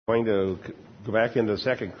Going to go back into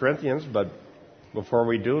 2 Corinthians, but before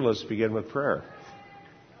we do, let's begin with prayer.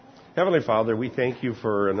 Heavenly Father, we thank you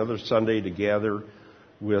for another Sunday to gather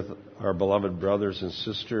with our beloved brothers and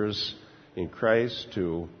sisters in Christ,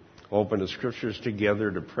 to open the Scriptures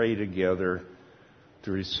together, to pray together,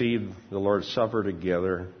 to receive the Lord's Supper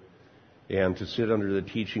together, and to sit under the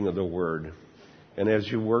teaching of the Word. And as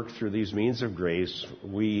you work through these means of grace,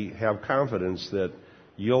 we have confidence that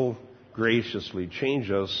you'll graciously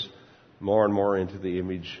change us more and more into the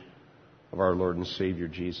image of our Lord and Savior,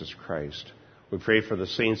 Jesus Christ. We pray for the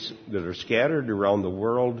saints that are scattered around the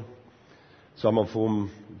world, some of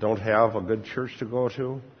whom don't have a good church to go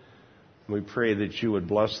to. We pray that you would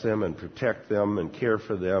bless them and protect them and care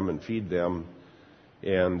for them and feed them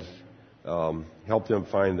and help them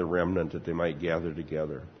find the remnant that they might gather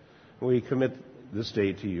together. We commit this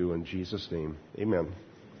day to you in Jesus' name. Amen.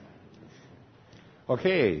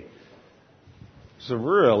 Okay. Some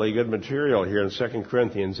really good material here in 2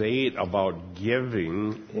 Corinthians 8 about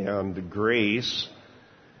giving and grace.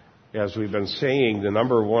 As we've been saying, the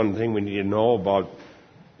number one thing we need to know about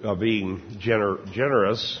being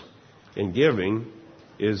generous in giving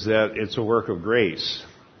is that it's a work of grace.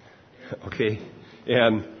 Okay?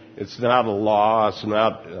 And it's not a law, it's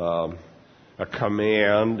not a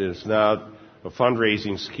command, it's not a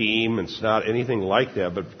fundraising scheme, it's not anything like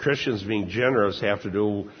that. But Christians being generous have to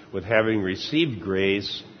do with having received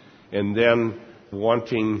grace and then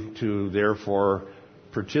wanting to therefore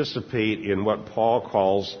participate in what Paul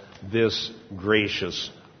calls this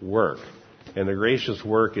gracious work. And the gracious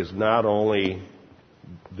work is not only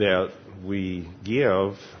that we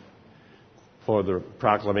give for the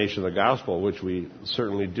proclamation of the gospel, which we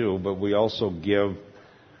certainly do, but we also give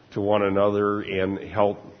to one another and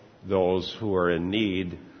help those who are in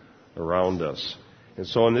need around us. And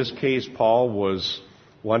so in this case, Paul was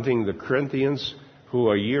wanting the Corinthians,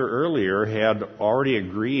 who a year earlier had already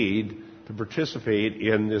agreed to participate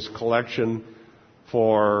in this collection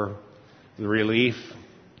for the relief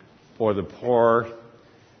for the poor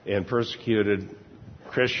and persecuted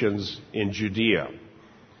Christians in Judea.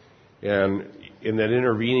 And in that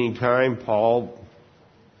intervening time, Paul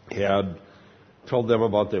had told them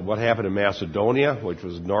about what happened in Macedonia, which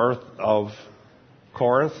was north of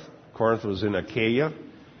Corinth. Corinth was in Achaia.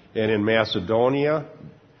 And in Macedonia,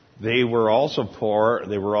 they were also poor.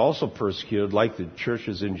 They were also persecuted, like the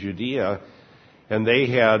churches in Judea. And they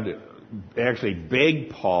had actually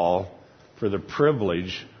begged Paul for the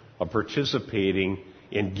privilege of participating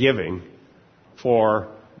in giving for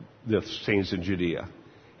the saints in Judea.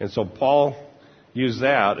 And so Paul used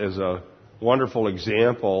that as a wonderful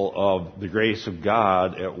example of the grace of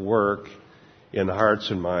God at work in the hearts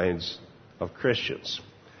and minds of Christians.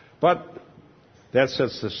 But that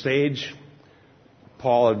sets the stage.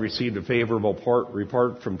 Paul had received a favorable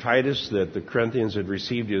report from Titus that the Corinthians had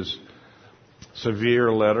received his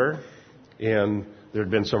severe letter, and there had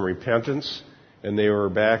been some repentance, and he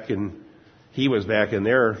was back in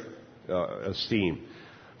their esteem.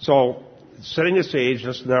 So, setting the stage,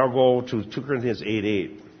 let's now go to 2 Corinthians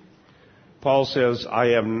 8:8. Paul says,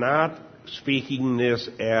 I am not speaking this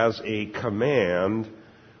as a command,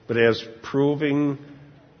 but as proving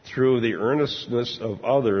through the earnestness of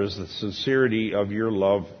others the sincerity of your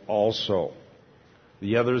love also.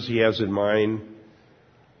 The others he has in mind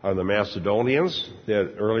are the Macedonians,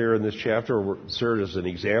 that earlier in this chapter served as an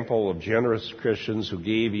example of generous Christians who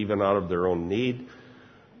gave even out of their own need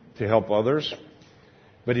to help others.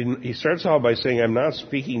 But he starts out by saying, I'm not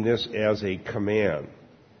speaking this as a command.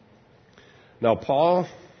 Now, Paul,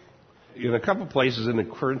 in a couple places in the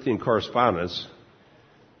Corinthian correspondence,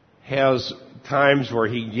 has times where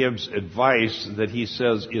he gives advice that he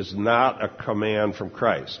says is not a command from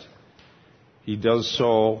Christ. He does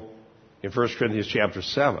so in 1 Corinthians chapter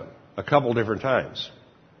 7, a couple different times.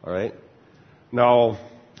 All right? Now,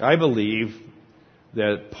 I believe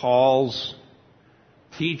that Paul's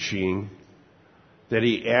teaching that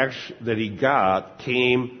he got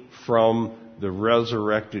came from the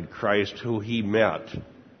resurrected Christ who he met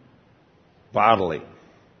bodily.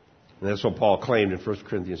 And that's what Paul claimed in 1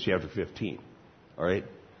 Corinthians chapter 15. All right?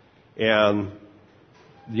 And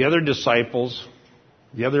the other disciples,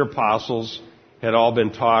 the other apostles, had all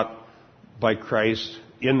been taught by Christ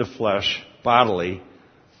in the flesh, bodily,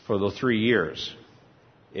 for the 3 years.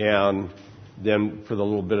 And then for the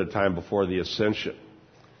little bit of time before the ascension.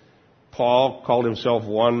 Paul called himself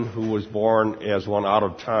one who was born as one out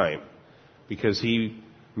of time, because he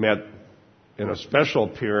met in a special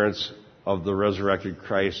appearance of the resurrected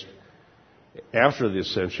Christ after the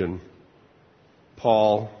ascension.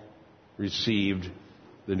 Paul received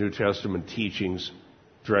the New Testament teachings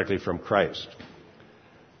directly from Christ.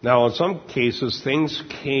 Now, in some cases, things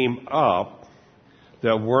came up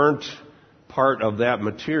that weren't part of that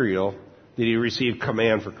material that he received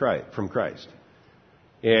command from Christ.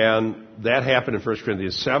 And that happened in 1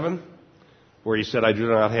 Corinthians 7, where he said, I do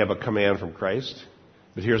not have a command from Christ,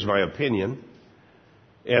 but here's my opinion.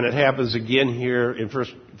 And it happens again here in 2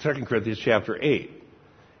 Corinthians chapter 8.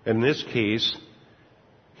 In this case,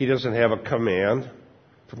 he doesn't have a command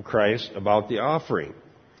from Christ about the offering.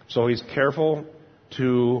 So he's careful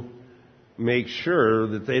to make sure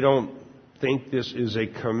that they don't think this is a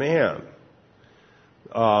command.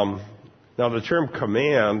 Now, the term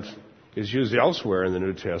command is used elsewhere in the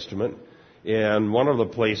New Testament, and one of the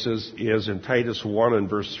places is in Titus 1 and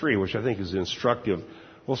verse 3, which I think is instructive.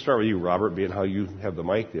 We'll start with you, Robert, being how you have the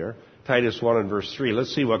mic there. Titus 1 and verse 3.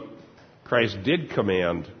 Let's see what Christ did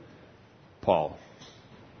command Paul.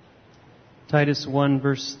 Titus 1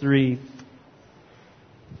 verse 3.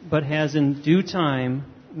 But has in due time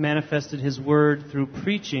manifested his word through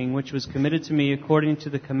preaching, which was committed to me according to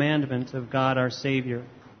the commandment of God our Savior.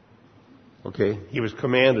 Okay, he was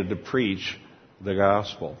commanded to preach the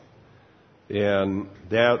gospel. And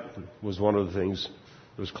that was one of the things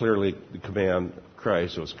that was clearly the command of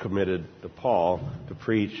Christ. It was committed to Paul to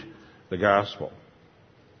preach the gospel.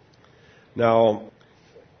 Now,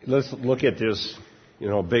 let's look at this,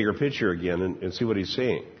 bigger picture again and see what he's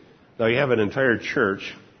saying. Now, you have an entire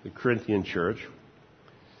church, the Corinthian church,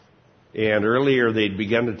 and earlier they'd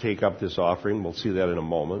begun to take up this offering. We'll see that in a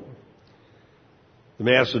moment. The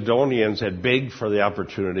Macedonians had begged for the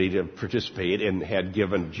opportunity to participate and had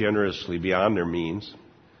given generously beyond their means.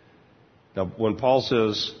 Now, when Paul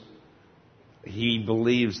says he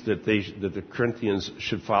believes that the Corinthians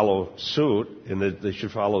should follow suit and that they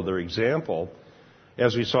should follow their example,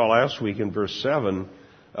 as we saw last week in verse 7,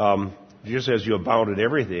 just as you abound in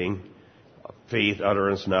everything, faith,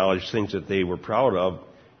 utterance, knowledge, things that they were proud of,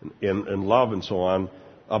 in love and so on,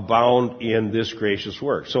 abound in this gracious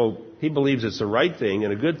work. So he believes it's the right thing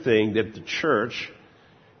and a good thing that the church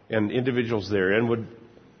and individuals therein would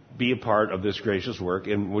be a part of this gracious work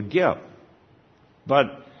and would give.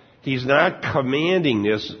 But he's not commanding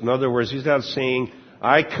this. In other words, he's not saying,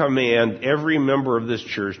 I command every member of this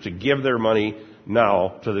church to give their money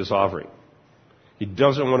now to this offering. He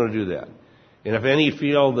doesn't want to do that. And if any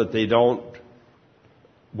feel that they don't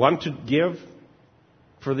want to give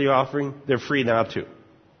for the offering, they're free not to.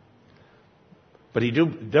 But he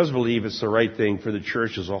does believe it's the right thing for the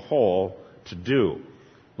church as a whole to do.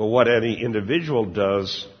 But what any individual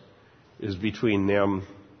does is between them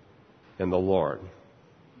and the Lord.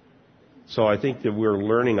 So I think that we're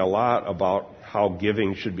learning a lot about how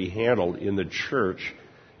giving should be handled in the church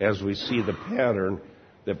as we see the pattern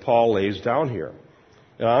that Paul lays down here.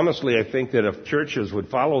 And honestly, I think that if churches would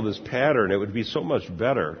follow this pattern, it would be so much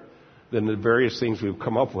better than the various things we've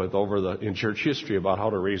come up with in church history about how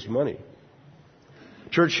to raise money.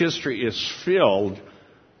 Church history is filled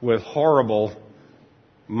with horrible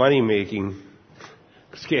money-making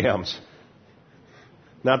scams.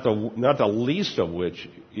 Not the least of which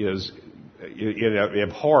is in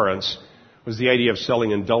abhorrence was the idea of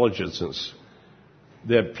selling indulgences.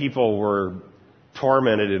 That people were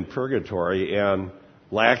tormented in purgatory and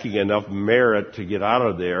lacking enough merit to get out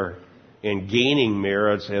of there and gaining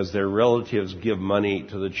merits as their relatives give money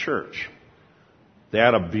to the church.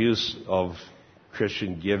 That abuse of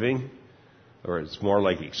Christian giving, or it's more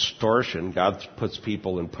like extortion. God puts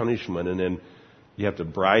people in punishment and then you have to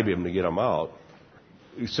bribe him to get them out.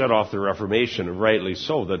 He set off the Reformation, and rightly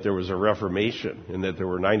so, that there was a Reformation and that there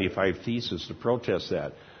were 95 theses to protest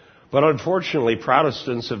that. But unfortunately,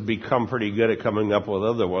 Protestants have become pretty good at coming up with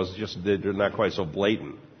other ones, just they're not quite so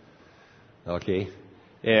blatant. Okay?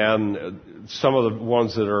 And some of the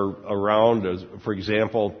ones that are around, for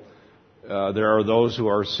example, there are those who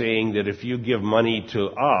are saying that if you give money to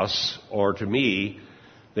us or to me,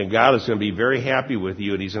 then God is going to be very happy with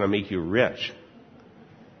you and he's going to make you rich.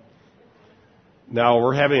 Now,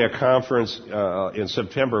 we're having a conference in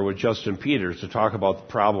September with Justin Peters to talk about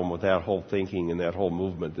the problem with that whole thinking and that whole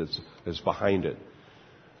movement that's behind it.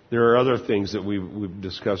 There are other things that we've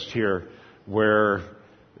discussed here where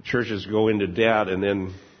churches go into debt and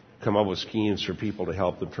then come up with schemes for people to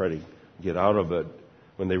help them try to get out of it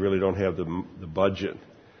when they really don't have the budget.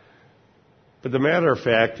 But the matter of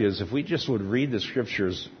fact is, if we just would read the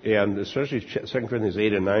scriptures, and especially 2 Corinthians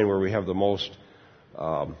 8 and 9, where we have the most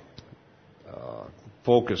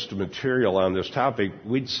focused material on this topic,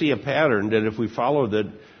 we'd see a pattern that if we follow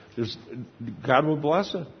that, God will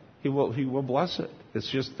bless it. He will bless it. It's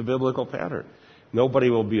just the biblical pattern. Nobody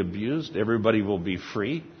will be abused. Everybody will be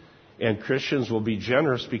free. And Christians will be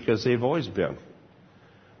generous because they've always been.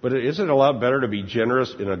 But isn't it a lot better to be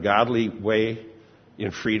generous in a godly way,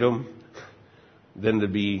 in freedom, than to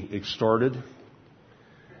be extorted?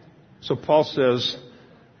 So Paul says,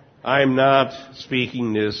 I'm not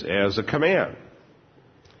speaking this as a command,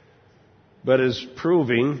 but as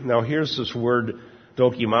proving. Now here's this word,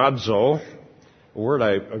 dokimazo, a word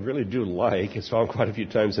I really do like. It's found quite a few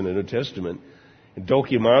times in the New Testament. And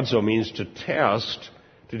dokimazo means to test,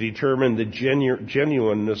 to determine the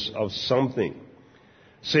genuineness of something.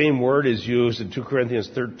 Same word is used in 2 Corinthians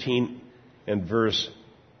 13 and verse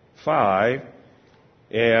 5,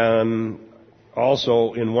 and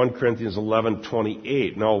also in 1 Corinthians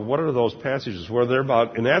 11:28. Now, what are those passages? Well, they're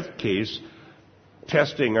about, in that case,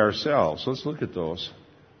 testing ourselves. Let's look at those.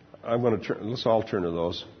 Let's all turn to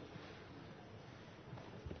those.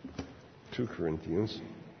 2 Corinthians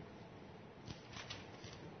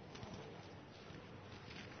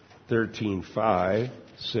 13:5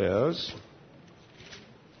 says,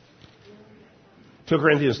 2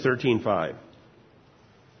 Corinthians 13:5.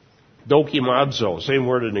 Dokimazo, same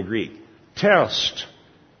word in the Greek. Test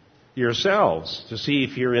yourselves to see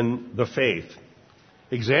if you're in the faith.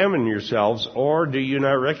 Examine yourselves, or do you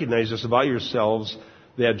not recognize this about yourselves,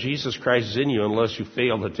 that Jesus Christ is in you unless you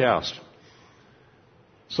fail the test?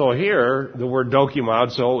 So here, the word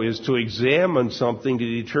dokimazo is to examine something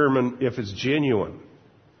to determine if it's genuine.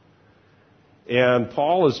 And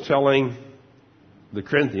Paul is telling the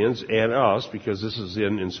Corinthians and us, because this is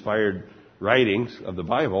in inspired writings of the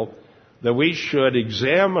Bible, that we should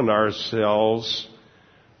examine ourselves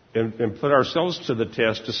and put ourselves to the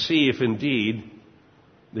test to see if indeed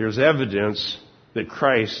there's evidence that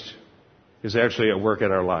Christ is actually at work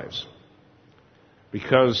in our lives.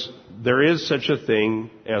 Because there is such a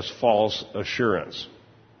thing as false assurance,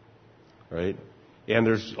 right? And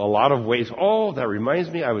there's a lot of ways. Oh, that reminds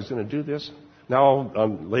me, I was going to do this. Now,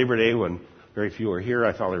 on Labor Day, when very few are here,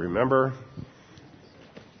 I finally remember.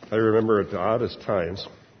 I remember at the oddest times.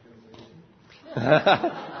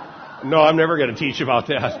 No, I'm never going to teach about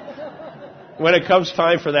that. When it comes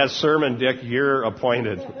time for that sermon, Dick, you're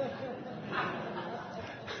appointed.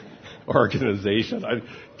 Organization. I'm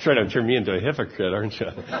trying to turn me into a hypocrite, aren't you?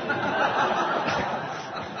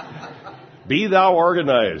 Be thou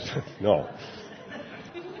organized. No.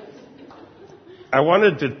 I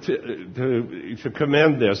wanted to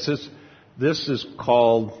commend this. This is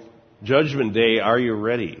called Judgment Day, Are You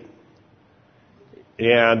Ready?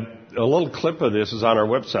 And a little clip of this is on our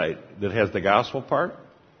website that has the gospel part.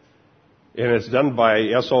 And it's done by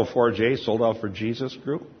SO4J, Sold Out for Jesus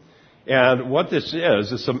group. And what this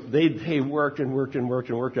is they worked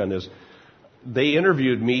on this. They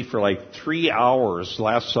interviewed me for like 3 hours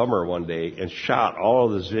last summer one day and shot all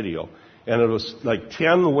of this video. And it was like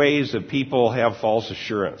 10 ways that people have false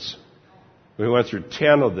assurance. We went through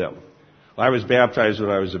 10 of them. I was baptized when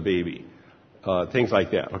I was a baby. Things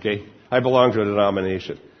like that, okay? I belong to a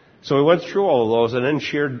denomination. So we went through all of those and then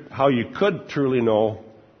shared how you could truly know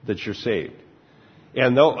that you're saved.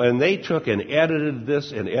 And they took and edited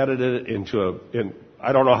this and edited it into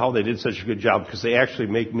I don't know how they did such a good job, because they actually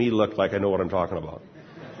make me look like I know what I'm talking about.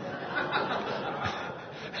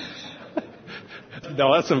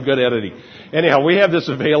 No, that's some good editing. Anyhow, we have this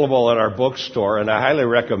available at our bookstore, and I highly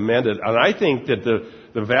recommend it. And I think that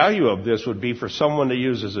the value of this would be for someone to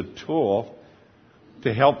use as a tool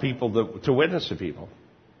to help people, to witness to people.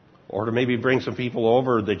 Or to maybe bring some people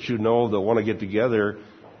over that you know that want to get together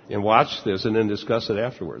and watch this and then discuss it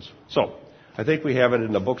afterwards. So, I think we have it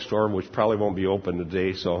in the bookstore, which probably won't be open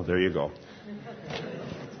today, so there you go.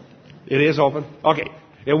 It is open? Okay.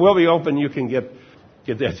 It will be open. You can get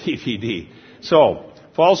that DVD. So,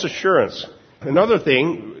 false assurance. Another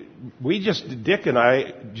thing, Dick and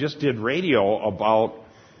I just did radio about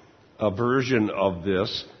a version of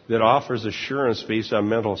this that offers assurance based on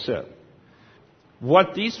mental assent.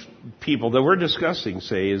 What these people that we're discussing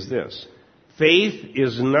say is this: faith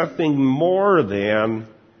is nothing more than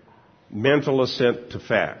mental assent to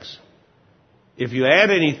facts. If you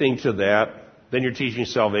add anything to that, then you're teaching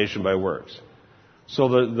salvation by works. So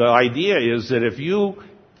the idea is that if you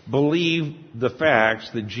believe the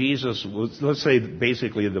facts that Jesus was, let's say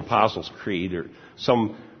basically the Apostles' Creed or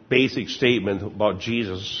some basic statement about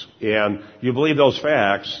Jesus, and you believe those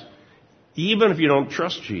facts, even if you don't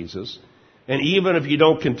trust Jesus, and even if you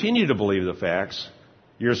don't continue to believe the facts,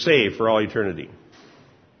 you're saved for all eternity.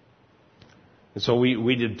 And so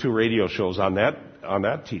we did 2 radio shows on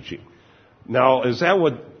that teaching. Now, is that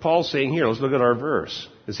what Paul's saying here? Let's look at our verse.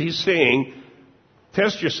 Is he saying,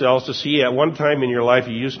 test yourselves to see at one time in your life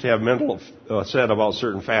you used to have mental assent about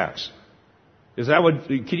certain facts. Is that what,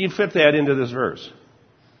 can you fit that into this verse?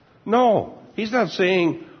 No. He's not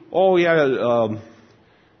saying, oh yeah,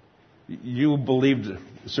 you believed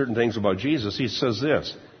certain things about Jesus, he says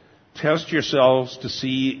this: test yourselves to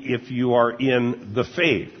see if you are in the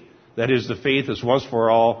faith. That is, the faith is once for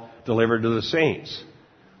all delivered to the saints.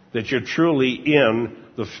 That you're truly in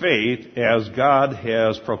the faith as God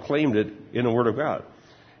has proclaimed it in the Word of God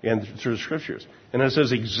and through the Scriptures. And it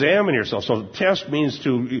says, examine yourself. So test means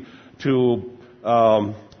to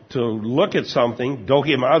look at something,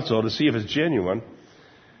 dokimazo, to see if it's genuine.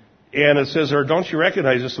 And it says, or don't you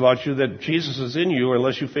recognize this about you, that Jesus is in you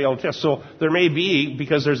unless you fail to test. So there may be,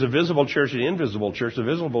 because there's a visible church and invisible church. The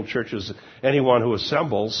visible church is anyone who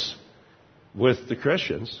assembles with the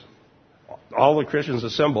Christians. All the Christians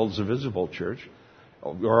assembled is a visible church,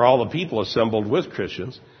 or all the people assembled with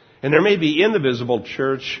Christians. And there may be in the visible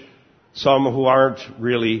church some who aren't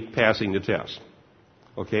really passing the test.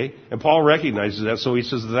 Okay? And Paul recognizes that, so he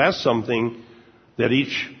says that's something that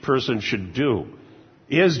each person should do.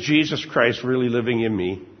 Is Jesus Christ really living in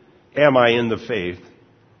me? Am I in the faith?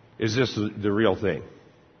 Is this the real thing?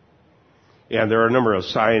 And there are a number of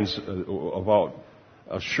signs about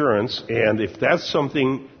assurance, and if that's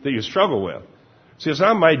something that you struggle with. See, it's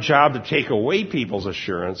not my job to take away people's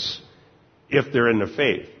assurance if they're in the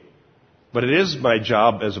faith. But it is my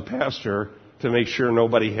job as a pastor to make sure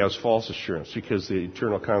nobody has false assurance, because the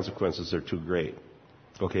eternal consequences are too great.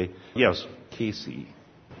 Okay? Yes, Casey.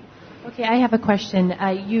 Okay, I have a question.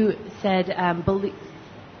 You said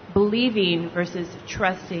believing versus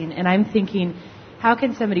trusting, and I'm thinking, how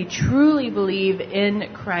can somebody truly believe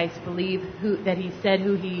in Christ, believe that He said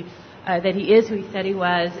that He is who He said He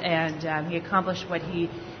was, and He accomplished what He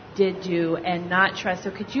did do, and not trust?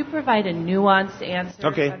 So could you provide a nuanced answer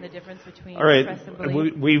on the difference between trust and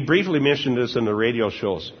belief? We briefly mentioned this in the radio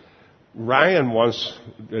shows. Ryan once,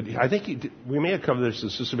 I think we may have covered this in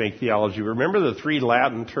systematic theology. Remember the three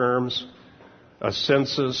Latin terms,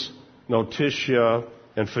 assensus, notitia,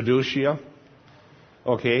 and fiducia?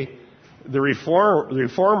 Okay? The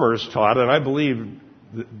Reformers taught, and I believe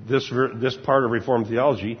this part of Reformed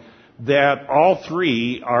theology, that all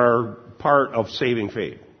three are part of saving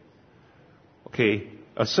faith. Okay?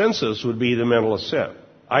 Assensus would be the mental assent.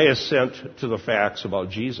 I assent to the facts about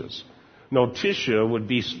Jesus. Notitia would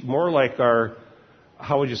be more like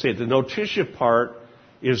how would you say it? The notitia part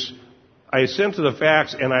is, I assent to the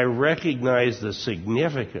facts and I recognize the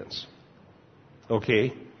significance.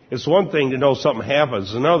 Okay? It's one thing to know something happens,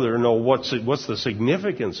 it's another to know what's the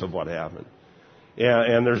significance of what happened.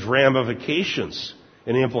 And there's ramifications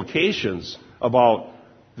and implications about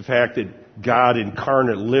the fact that God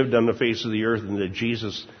incarnate lived on the face of the earth, and that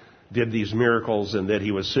Jesus did these miracles, and that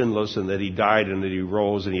He was sinless, and that He died, and that He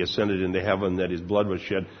rose, and He ascended into heaven, that His blood was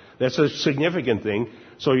shed. That's a significant thing.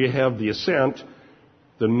 So you have the assent,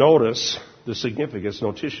 the notice, the significance,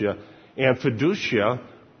 notitia, and fiducia,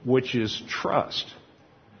 which is trust.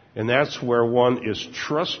 And that's where one is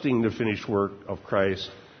trusting the finished work of Christ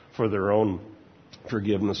for their own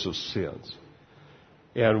forgiveness of sins.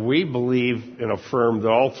 And we believe and affirm that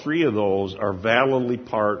all three of those are validly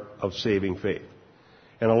part of saving faith.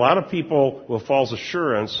 And a lot of people with false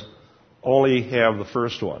assurance only have the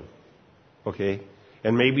first one. Okay?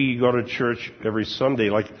 And maybe you go to church every Sunday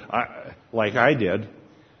like I did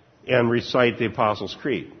and recite the Apostles'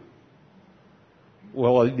 Creed.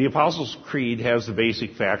 Well, the Apostles' Creed has the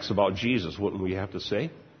basic facts about Jesus, wouldn't we have to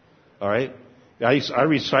say? All right? I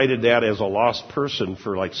recited that as a lost person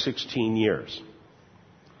for like 16 years.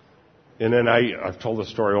 And then I've told the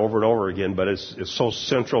story over and over again, but it's so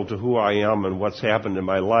central to who I am and what's happened in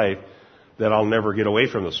my life that I'll never get away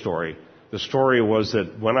from the story. The story was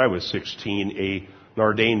that when I was 16, an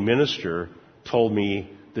ordained minister told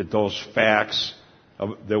me that those facts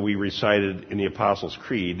that we recited in the Apostles'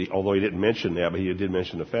 Creed, although he didn't mention that, but he did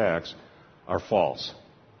mention the facts, are false.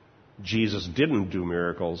 Jesus didn't do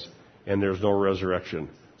miracles, and there's no resurrection.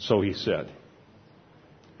 So he said.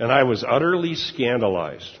 And I was utterly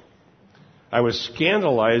scandalized. I was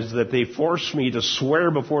scandalized that they forced me to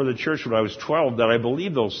swear before the church when I was 12 that I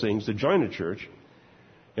believed those things to join the church,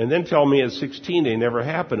 and then tell me at 16 they never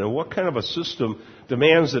happened. And what kind of a system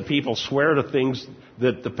demands that people swear to things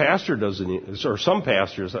that the pastor doesn't, or some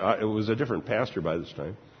pastors? It was a different pastor by this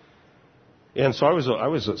time. And so I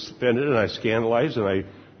was offended, and I scandalized, and I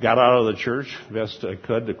got out of the church best I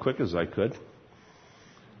could, as quick as I could.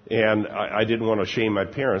 And I didn't want to shame my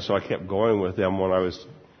parents, so I kept going with them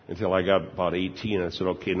until I got about 18, and I said,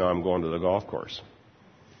 okay, now I'm going to the golf course.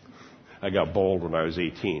 I got bold when I was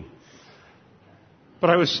 18. But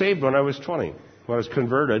I was saved when I was 20, when I was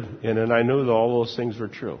converted, and then I knew that all those things were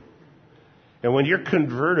true. And when you're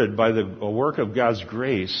converted by the work of God's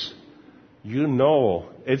grace, you know,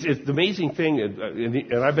 it's the amazing thing,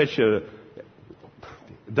 and I bet you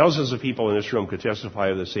Dozens of people in this room could testify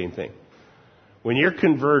of the same thing. When you're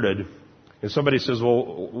converted, and somebody says,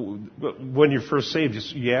 well, when you're first saved,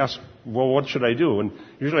 you ask, well, what should I do? And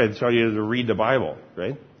usually I tell you to read the Bible,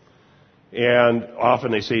 right? And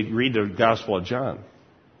often they say, read the Gospel of John.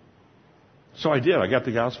 So I did. I got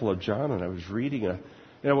the Gospel of John, and I was reading it.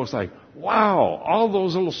 And it was like, wow, all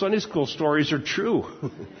those little Sunday school stories are true.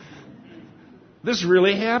 This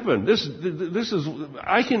really happened. This is,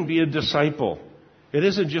 I can be a disciple. It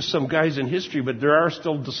isn't just some guys in history, but there are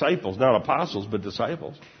still disciples, not apostles, but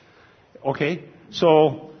disciples. Okay,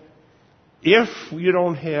 so if you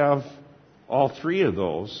don't have all three of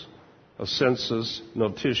those, assensus,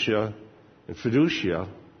 notitia, and fiducia,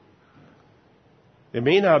 it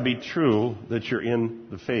may not be true that you're in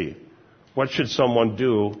the faith. What should someone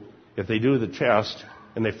do if they do the test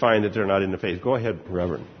and they find that they're not in the faith? Go ahead,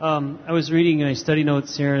 Reverend. I was reading my study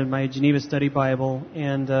notes here in my Geneva Study Bible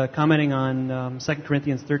and commenting on 2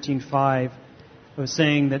 Corinthians 13:5. I was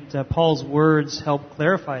saying that Paul's words help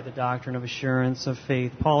clarify the doctrine of assurance of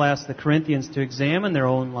faith. Paul asked the Corinthians to examine their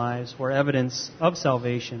own lives for evidence of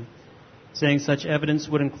salvation, saying such evidence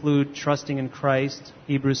would include trusting in Christ,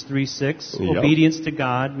 Hebrews 3:6, Yep. Obedience to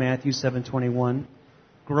God, Matthew 7:21,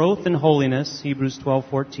 growth in holiness, Hebrews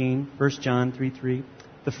 12:14, 1 John 3:3,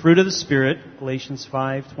 the fruit of the Spirit, Galatians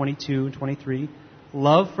 5:22 and 23,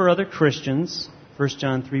 love for other Christians, 1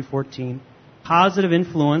 John 3:14, positive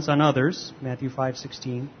influence on others, Matthew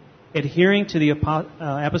 5:16, adhering to the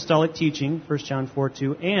apostolic teaching, 1 John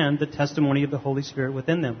 4:2, and the testimony of the Holy Spirit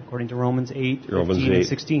within them, according to Romans 8:15 and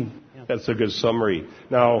 16. Yeah. That's a good summary.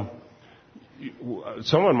 Now,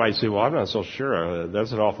 someone might say, well, I'm not so sure.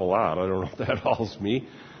 That's an awful lot. I don't know if that helps me.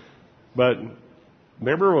 But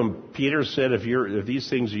remember when Peter said, if these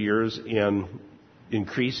things are yours and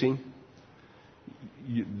increasing,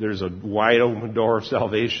 there's a wide open door of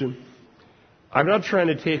salvation? I'm not trying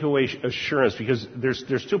to take away assurance because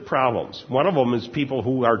there's two problems. One of them is people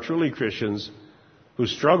who are truly Christians who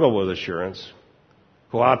struggle with assurance,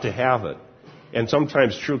 who ought to have it. And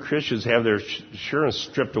sometimes true Christians have their assurance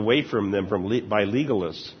stripped away from them by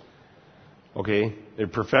legalists. Okay? They're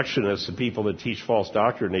perfectionists and people that teach false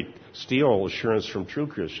doctrine. They steal assurance from true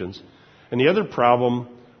Christians. And the other problem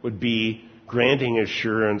would be granting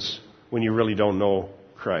assurance when you really don't know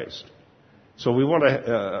Christ. So we want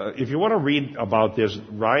to, if you want to read about this,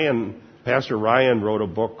 Pastor Ryan wrote a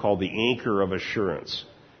book called The Anchor of Assurance.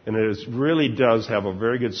 And it really does have a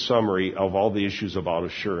very good summary of all the issues about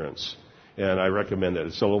assurance. And I recommend it.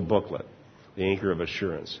 It's a little booklet, The Anchor of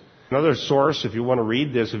Assurance. Another source, if you want to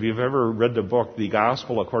read this, if you've ever read the book, The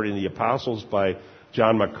Gospel According to the Apostles by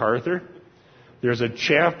John MacArthur, there's a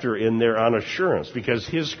chapter in there on assurance because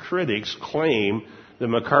his critics claim that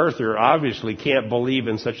MacArthur obviously can't believe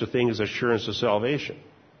in such a thing as assurance of salvation.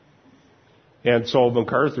 And so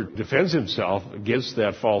MacArthur defends himself against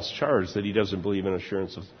that false charge that he doesn't believe in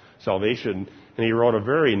assurance of salvation. And he wrote a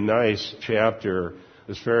very nice chapter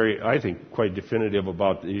that's very, I think, quite definitive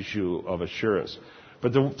about the issue of assurance.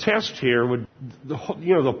 But the test here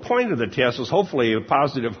the point of the test is hopefully a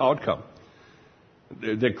positive outcome,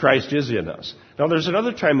 that Christ is in us. Now, there's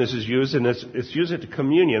another time this is used, and it's used at the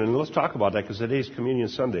communion, and let's talk about that because today's Communion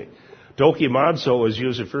Sunday. Dokimazo is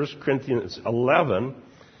used in 1 Corinthians 11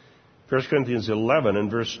 and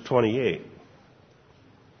verse 28.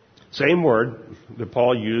 Same word that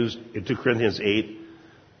Paul used in 2 Corinthians 8,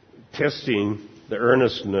 testing the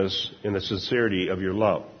earnestness and the sincerity of your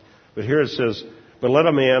love. But here it says, but let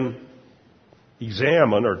a man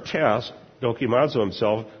examine or test, dokimazo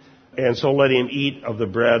himself, and so let him eat of the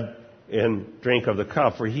bread and drink of the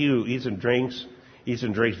cup. For he who eats and drinks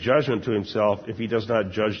judgment to himself if he does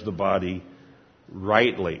not judge the body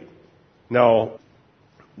rightly. Now,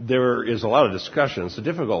 there is a lot of discussion. It's a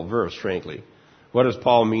difficult verse, frankly. What does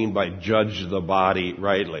Paul mean by judge the body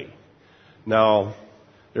rightly? Now,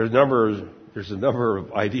 there's a number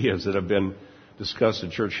of ideas that have been discussed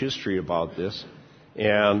in church history about this,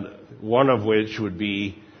 and one of which would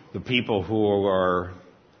be the people who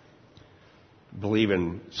believe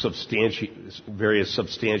in various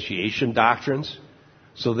substantiation doctrines.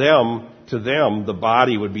 So to them, the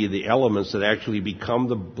body would be the elements that actually become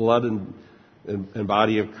the blood and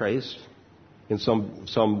body of Christ in some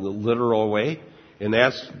literal way. And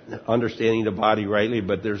that's understanding the body rightly,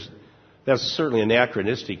 but that's certainly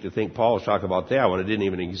anachronistic to think Paul was talking about that when it didn't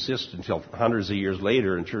even exist until hundreds of years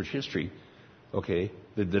later in church history. Okay?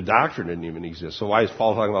 The doctrine didn't even exist. So why is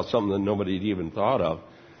Paul talking about something that nobody had even thought of?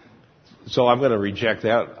 So I'm going to reject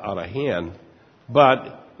that out of hand.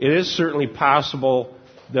 But it is certainly possible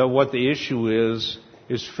that what the issue is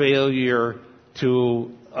failure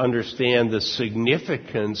to understand the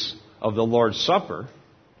significance of the Lord's Supper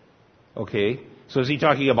Okay? So is he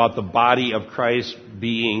talking about the body of Christ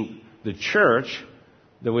being the church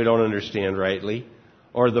that we don't understand rightly,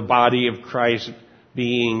 or the body of Christ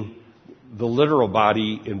being the literal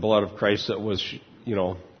body and blood of Christ that was,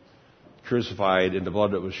 crucified and the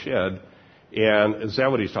blood that was shed? And is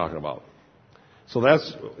that what he's talking about? So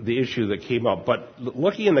that's the issue that came up. But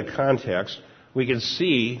looking in the context, we can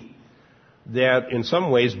see that in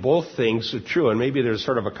some ways both things are true, and maybe there's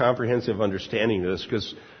sort of a comprehensive understanding of this,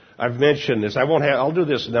 because I've mentioned this. I'll do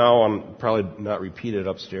this now. I'll probably not repeat it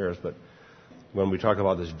upstairs, but when we talk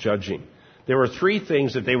about this judging. There were three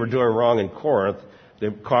things that they were doing wrong in Corinth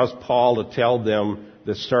that caused Paul to tell them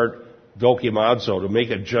to start dokimazo, to make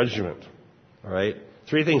a judgment. All right?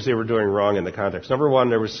 Three things they were doing wrong in the context. Number one,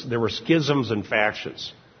 there were schisms and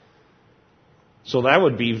factions. So that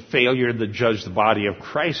would be failure to judge the body of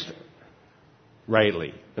Christ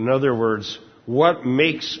rightly. In other words, what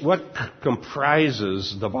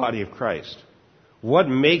comprises the body of Christ? What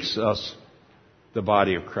makes us the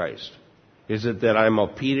body of Christ? Is it that I'm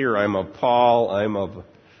of Peter, I'm of Paul, I'm of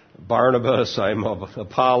Barnabas, I'm of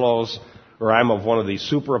Apollos, or I'm of one of these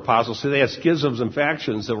super apostles? So they had schisms and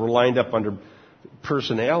factions that were lined up under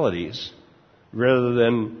personalities rather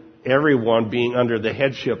than everyone being under the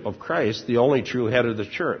headship of Christ, the only true head of the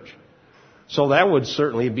church. So that would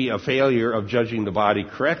certainly be a failure of judging the body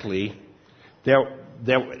correctly.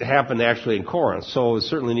 That happened actually in Corinth. So it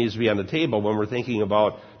certainly needs to be on the table when we're thinking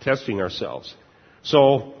about testing ourselves.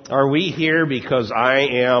 So are we here because I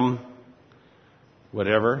am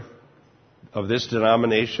whatever of this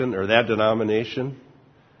denomination or that denomination?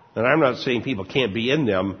 And I'm not saying people can't be in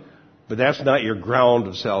them, but that's not your ground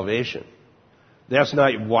of salvation. That's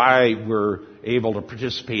not why we're able to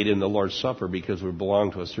participate in the Lord's Supper, because we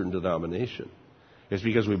belong to a certain denomination. It's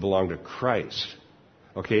because we belong to Christ.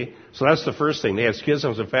 Okay? So that's the first thing. They had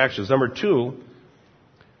schisms and factions. Number two,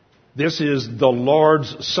 this is the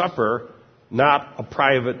Lord's Supper, not a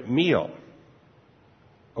private meal.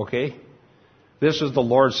 Okay? This is the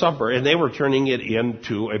Lord's Supper, and they were turning it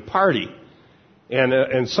into a party.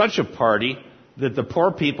 And such a party that the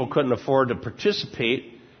poor people couldn't afford to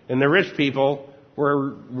participate, and the rich people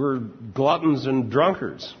were gluttons and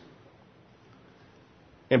drunkards.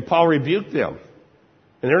 And Paul rebuked them.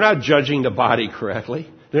 And they're not judging the body correctly.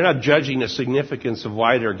 They're not judging the significance of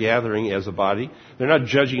why they're gathering as a body. They're not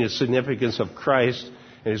judging the significance of Christ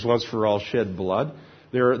and His once-for-all shed blood.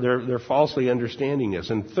 They're falsely understanding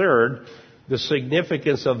this. And third, the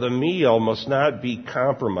significance of the meal must not be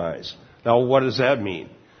compromised. Now, what does that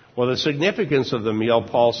mean? Well, the significance of the meal,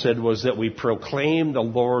 Paul said, was that we proclaim the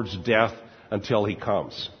Lord's death until He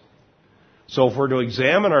comes. So if we're to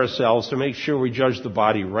examine ourselves to make sure we judge the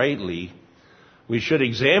body rightly, we should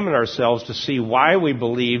examine ourselves to see why we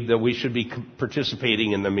believe that we should be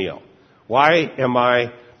participating in the meal. Why am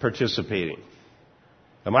I participating?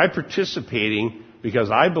 Am I participating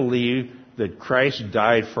because I believe that Christ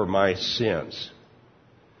died for my sins?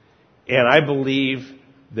 And I believe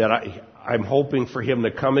that I'm hoping for Him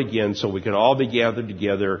to come again so we can all be gathered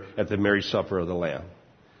together at the marriage supper of the Lamb.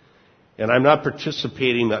 And I'm not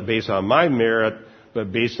participating not based on my merit,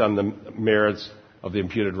 but based on the merits of the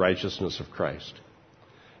imputed righteousness of Christ.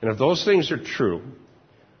 And if those things are true,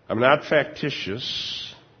 I'm not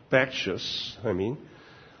factious. I'm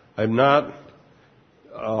not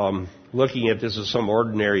looking at this as some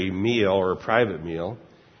ordinary meal or a private meal.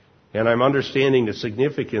 And I'm understanding the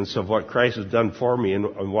significance of what Christ has done for me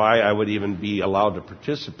and why I would even be allowed to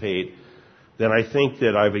participate, then I think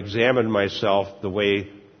that I've examined myself the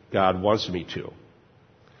way God wants me to.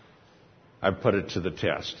 I've put it to the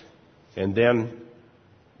test. And then,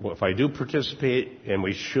 if I do participate, and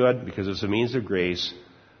we should, because it's a means of grace,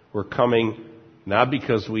 we're coming not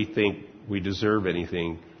because we think we deserve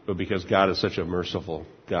anything, but because God is such a merciful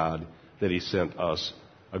God that He sent us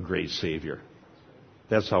a great Savior.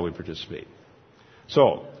 That's how we participate.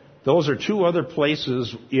 So, those are two other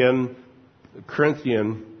places in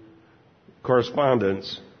Corinthian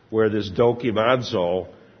correspondence where this dokimazo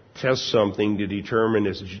tests something to determine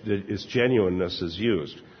its genuineness is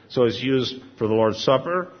used. So it's used for the Lord's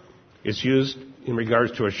Supper. It's used in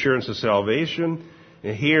regards to assurance of salvation.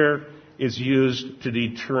 And here it's used to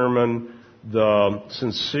determine the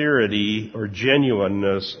sincerity or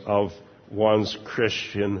genuineness of one's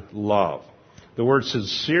Christian love. The word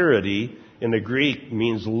sincerity in the Greek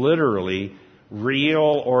means literally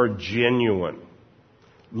real or genuine.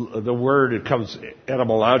 The word, it comes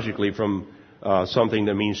etymologically from something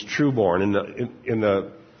that means true-born. In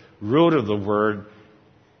the root of the word,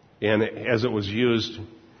 and as it was used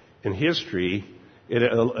in history,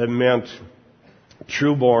 it meant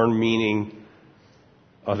true-born, meaning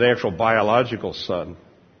an actual biological son.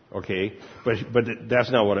 Okay? But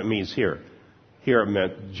that's not what it means here. Here it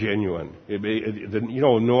meant genuine.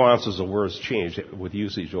 Nuances of words change with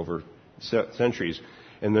usage over centuries.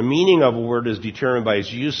 And the meaning of a word is determined by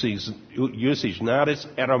its usage, not its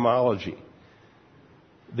etymology.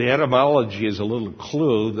 The etymology is a little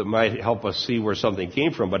clue that might help us see where something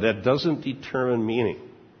came from, but that doesn't determine meaning.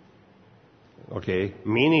 Okay?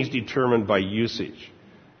 Meaning is determined by usage.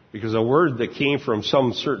 Because a word that came from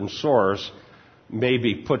some certain source may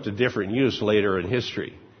be put to different use later in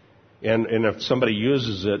history. And if somebody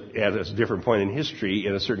uses it at a different point in history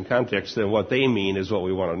in a certain context, then what they mean is what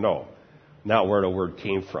we want to know, not where the word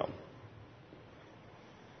came from.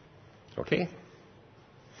 Okay?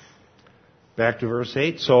 Back to verse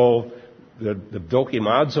 8. So the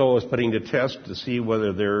dokimazo is putting to test to see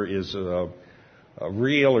whether there is a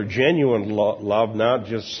real or genuine love, not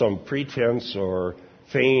just some pretense or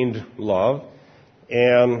feigned love.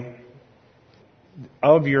 And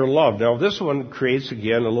of your love. Now this one creates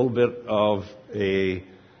again a little bit of a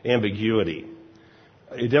ambiguity.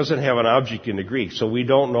 It doesn't have an object in the Greek, so we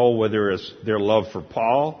don't know whether it's their love for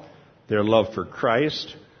Paul, their love for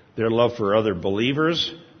Christ, their love for other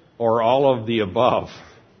believers, or all of the above.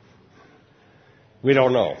 We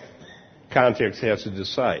don't know. Context has to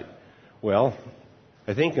decide. Well,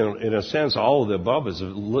 I think in a sense all of the above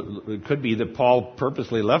it could be that Paul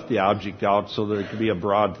purposely left the object out so that it could be a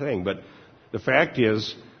broad thing, but the fact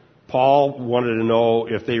is, Paul wanted to know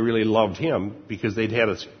if they really loved him because they'd had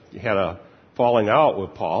a falling out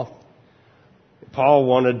with Paul. Paul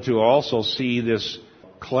wanted to also see this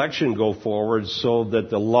collection go forward so that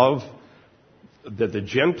the love that the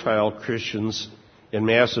Gentile Christians in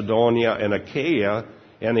Macedonia and Achaia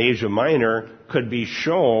and Asia Minor could be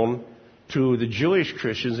shown to the Jewish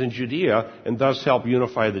Christians in Judea and thus help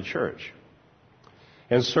unify the church.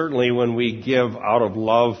 And certainly when we give out of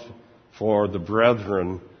love for the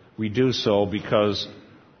brethren, we do so because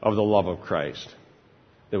of the love of Christ,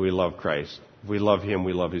 that we love Christ. If we love Him,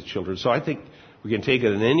 we love His children. So I think we can take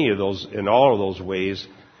it in all of those ways,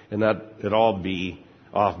 and not at all be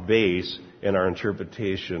off base in our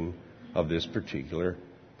interpretation of this particular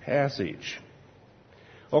passage.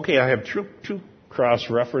 Okay, I have two cross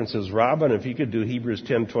references. Robin, if you could do Hebrews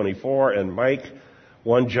 10:24 and Mike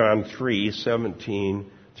 1 John 3:17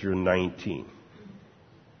 through 19.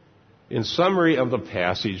 In summary of the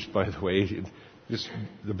passage, by the way, just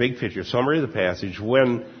the big picture, summary of the passage,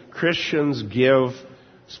 when Christians give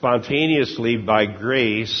spontaneously by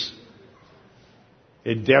grace,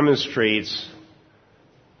 it demonstrates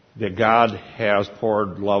that God has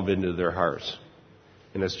poured love into their hearts,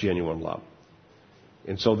 and it's genuine love.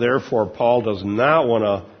 And so therefore, Paul does not want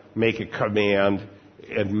to make a command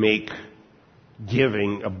and make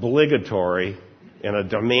giving obligatory and a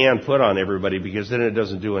demand put on everybody, because then it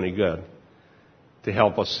doesn't do any good to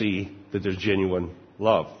help us see that there's genuine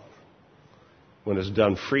love. When it's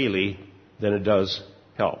done freely, then it does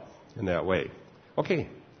help in that way. Okay.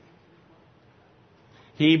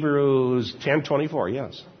 Hebrews 10:24,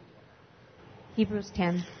 yes. Hebrews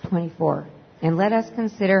 10:24. And let us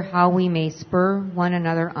consider how we may spur one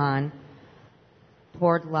another on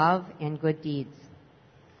toward love and good deeds.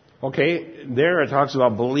 Okay, there it talks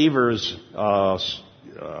about believers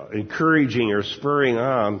encouraging or spurring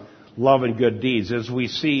on love and good deeds. As we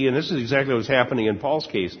see, and this is exactly what's happening in Paul's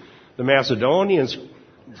case, the Macedonians'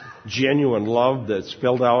 genuine love that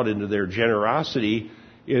spilled out into their generosity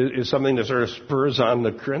is something that sort of spurs on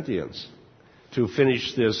the Corinthians to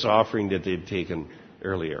finish this offering that they'd taken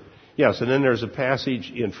earlier. Yes, and then there's a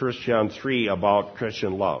passage in 1 John 3 about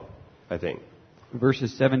Christian love, I think.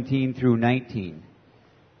 Verses 17 through 19.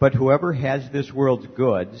 But whoever has this world's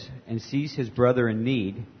goods and sees his brother in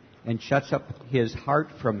need and shuts up his heart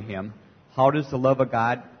from him, how does the love of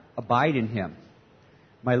God abide in him?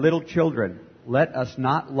 My little children, let us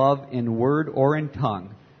not love in word or in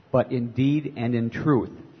tongue, but in deed and in truth.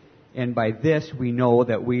 And by this we know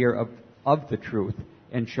that we are of the truth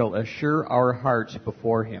and shall assure our hearts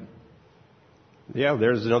before him. Yeah,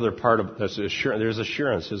 there's another part of this. There's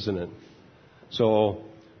assurance, isn't it? So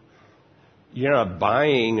you're not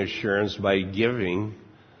buying assurance by giving,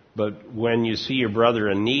 but when you see your brother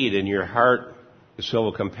in need and your heart is filled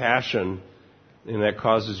with compassion and that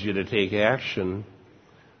causes you to take action,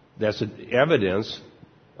 that's evidence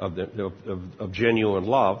of genuine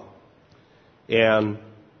love, and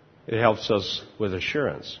it helps us with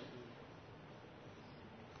assurance.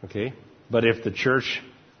 Okay? But if the church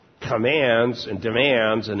commands and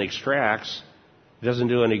demands and extracts, it doesn't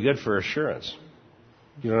do any good for assurance.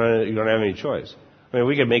 You don't have any choice. I mean,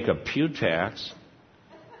 we could make a pew tax.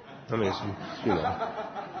 I mean, you know.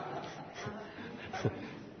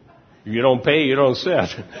 You don't pay, you don't sit.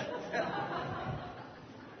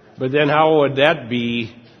 But then how would that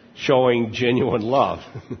be showing genuine love?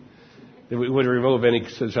 We would remove any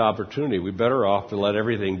such opportunity. We're better off to let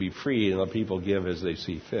everything be free and let people give as they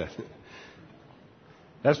see fit.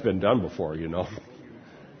 That's been done before, you know.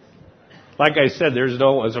 Like I said,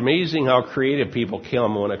 it's amazing how creative people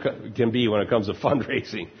can be when it comes to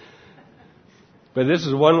fundraising. But this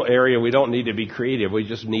is one area we don't need to be creative. We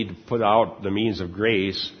just need to put out the means of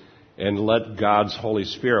grace and let God's Holy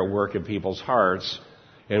Spirit work in people's hearts.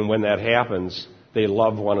 And when that happens, they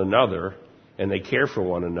love one another and they care for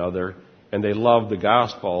one another and they love the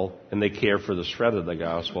gospel and they care for the spread of the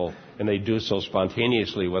gospel, and they do so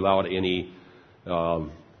spontaneously without any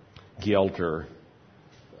guilt or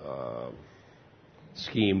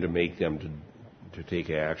scheme to make them to take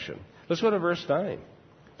action. Let's go to verse 9.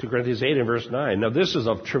 2 Corinthians 8 and verse 9. Now this is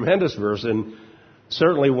a tremendous verse, and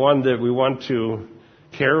certainly one that we want to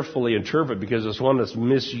carefully interpret because it's one that's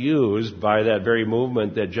misused by that very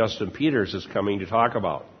movement that Justin Peters is coming to talk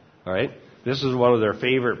about. All right? This is one of their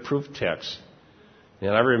favorite proof texts. And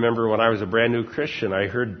I remember when I was a brand new Christian, I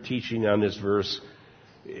heard teaching on this verse,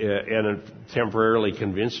 and it temporarily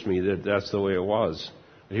convinced me that that's the way it was.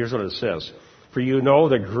 But here's what it says. For you know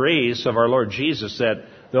the grace of our Lord Jesus, that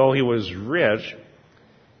though he was rich,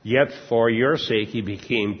 yet for your sake he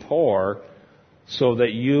became poor, so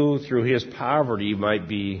that you through his poverty might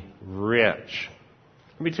be rich.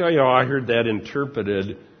 Let me tell you how I heard that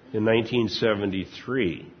interpreted in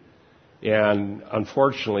 1973. And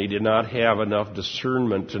unfortunately did not have enough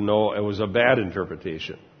discernment to know it was a bad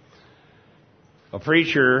interpretation. A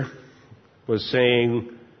preacher was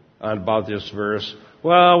saying about this verse,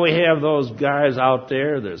 well, we have those guys out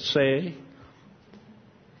there that say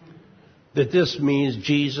that this means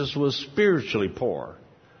Jesus was spiritually poor.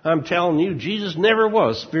 I'm telling you, Jesus never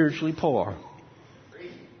was spiritually poor.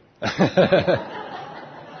 I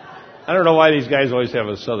don't know why these guys always have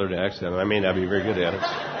a southern accent. I may not be very good at it.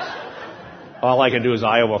 All I can do is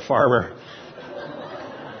Iowa farmer.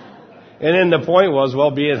 And then the point was,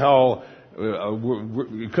 well, being how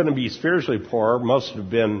we couldn't be spiritually poor, must have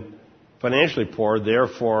been financially poor.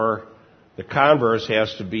 Therefore, the converse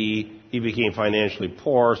has to be, he became financially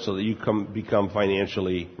poor so that you become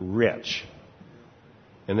financially rich.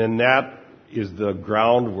 And then that is the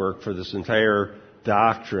groundwork for this entire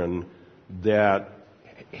doctrine that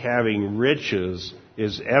having riches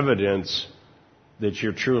is evidence that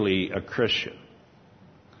you're truly a Christian.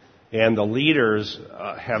 And the leaders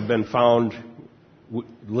have been found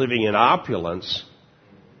living in opulence.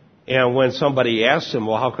 And when somebody asks them,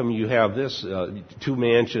 well, how come you have this, 2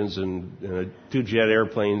 mansions and 2 jet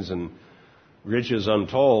airplanes and riches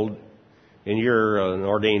untold, and you're an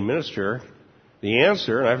ordained minister, the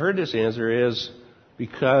answer, and I've heard this answer, is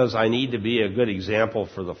because I need to be a good example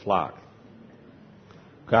for the flock.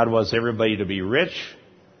 God wants everybody to be rich.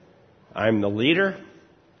 I'm the leader.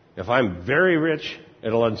 If I'm very rich,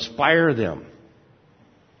 it'll inspire them.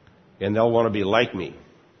 And they'll want to be like me.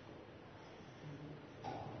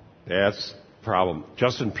 That's the problem.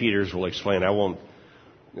 Justin Peters will explain. I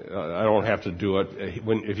don't have to do it.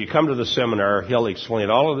 If you come to the seminar, he'll explain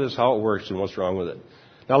all of this, how it works and what's wrong with it.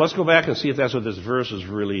 Now let's go back and see if that's what this verse is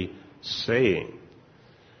really saying.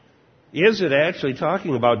 Is it actually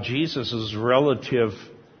talking about Jesus' relative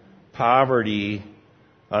poverty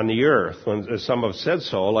on the earth? When some have said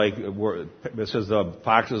so, like it says the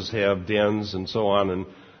foxes have dens and so on, and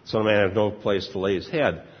some man has no place to lay his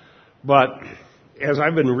head. But as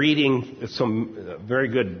I've been reading some very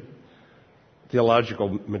good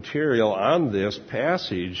theological material on this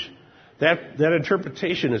passage, that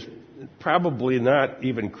interpretation is probably not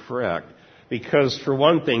even correct. Because for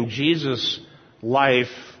one thing, Jesus' life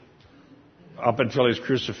up until his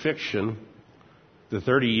crucifixion, the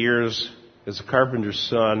 30 years as a carpenter's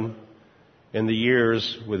son, and the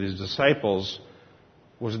years with his disciples,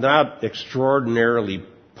 was not extraordinarily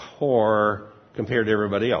poor compared to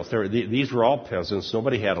everybody else. These were all peasants.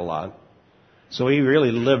 Nobody had a lot. So he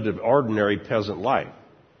really lived an ordinary peasant life.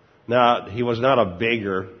 Now, he was not a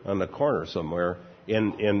beggar on the corner somewhere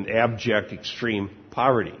in abject, extreme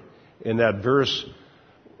poverty. In that verse,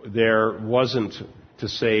 there wasn't to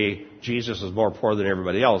say Jesus is more poor than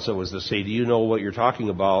everybody else. It was to say, do you know what you're talking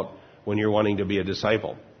about when you're wanting to be a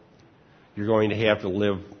disciple? You're going to have to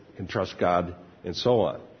live and trust God and so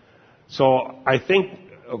on. So I think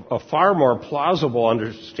a far more plausible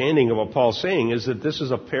understanding of what Paul's saying is that this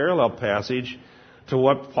is a parallel passage to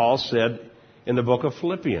what Paul said in the book of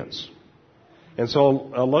Philippians. And so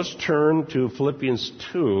let's turn to Philippians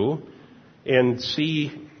 2 and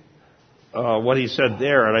see what he said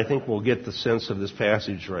there, and I think we'll get the sense of this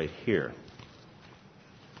passage right here.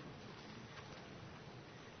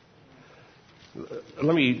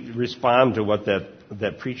 let me respond to what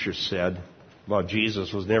that preacher said about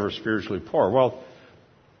Jesus was never spiritually poor. Well,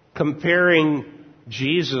 comparing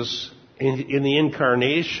Jesus in the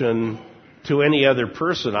incarnation to any other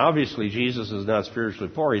person, obviously Jesus is not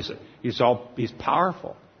spiritually poor. He's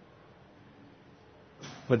powerful.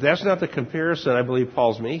 But that's not the comparison I believe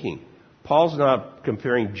Paul's making. Paul's not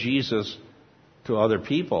comparing Jesus to other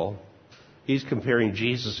people. He's comparing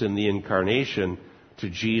Jesus in the incarnation to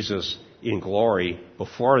Jesus in glory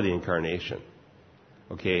before the incarnation.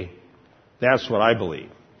 Okay? That's what I believe.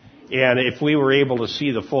 And if we were able to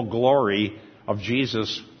see the full glory of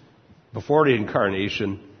Jesus before the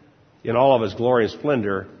incarnation in all of his glory and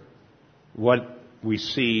splendor, what we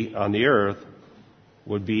see on the earth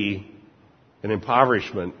would be an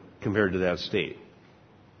impoverishment compared to that state.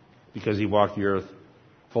 Because he walked the earth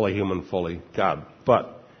fully human, fully God.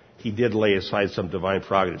 But he did lay aside some divine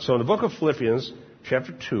prerogative. So in the book of Philippians,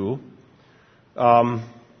 chapter 2,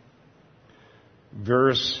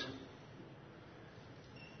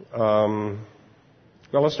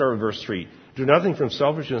 let's start with verse 3. Do nothing from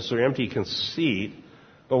selfishness or empty conceit,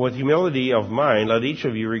 but with humility of mind, let each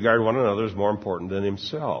of you regard one another as more important than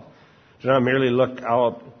himself. Do not merely look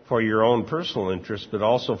out for your own personal interests, but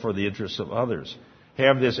also for the interests of others.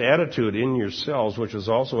 Have this attitude in yourselves, which was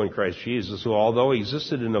also in Christ Jesus, who, although he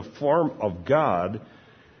existed in the form of God,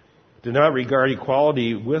 did not regard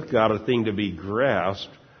equality with God a thing to be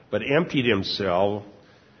grasped, but emptied himself,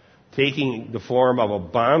 taking the form of a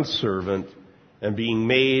bondservant and being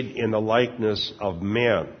made in the likeness of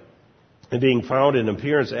men. And being found in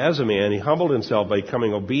appearance as a man, he humbled himself by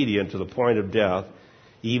becoming obedient to the point of death,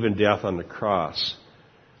 even death on the cross.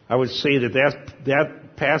 I would say that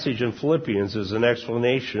passage in Philippians is an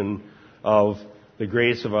explanation of the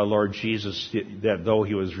grace of our Lord Jesus, that though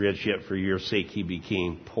he was rich, yet for your sake he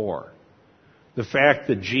became poor. The fact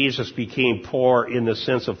that Jesus became poor in the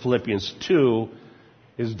sense of Philippians 2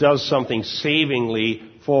 does something savingly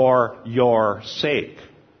for your sake.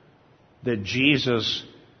 That Jesus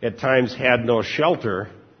at times had no shelter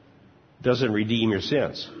doesn't redeem your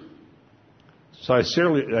sins. So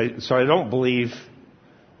I don't believe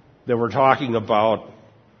that we're talking about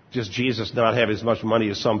just Jesus not having as much money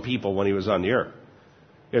as some people when he was on the earth.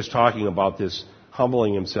 It's talking about this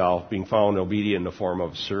humbling himself, being found obedient in the form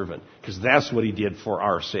of a servant. Because that's what he did for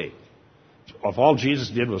our sake. If all Jesus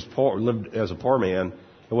did was lived as a poor man,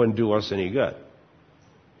 it wouldn't do us any good.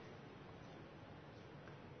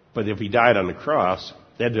 But if he died on the cross,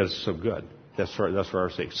 that does some good. That's for our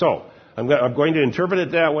sake. So, I'm going to interpret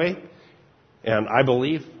it that way, and I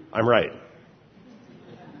believe I'm right.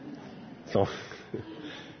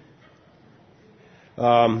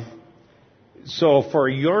 So for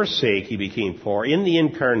your sake he became poor in the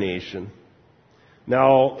incarnation.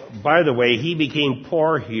 Now, by the way, he became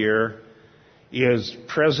poor here is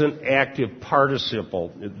present active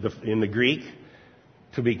participle in the Greek.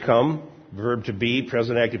 To become, verb to be,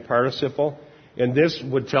 present active participle. And this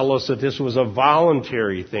would tell us that this was a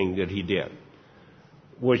voluntary thing that he did,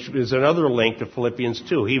 which is another link to Philippians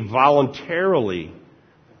 2. He voluntarily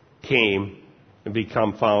came and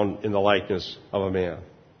become found in the likeness of a man.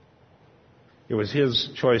 It was his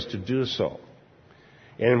choice to do so.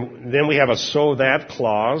 And then we have a so that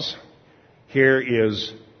clause. Here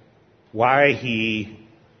is why he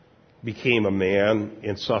became a man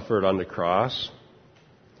and suffered on the cross.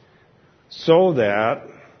 So that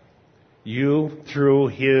you, through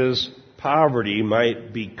his poverty,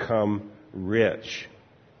 might become rich.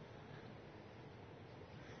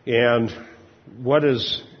 And what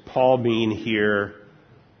does Paul mean here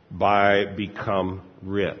by become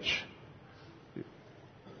rich?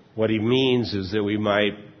 What he means is that we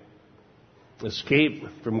might escape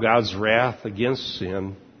from God's wrath against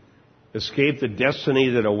sin, escape the destiny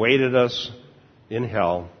that awaited us in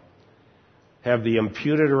hell, have the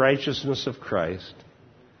imputed righteousness of Christ,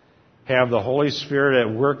 have the Holy Spirit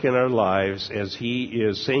at work in our lives as he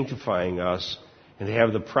is sanctifying us, and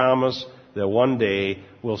have the promise that one day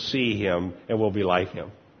we'll see him and we'll be like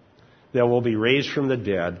him. That we'll be raised from the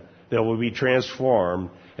dead, that we'll be transformed,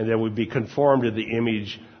 and that we'll be conformed to the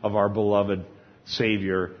image of our beloved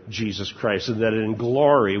Savior, Jesus Christ. And that in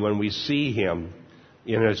glory, when we see him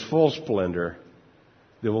in his full splendor,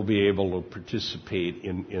 that we'll be able to participate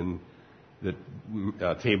in the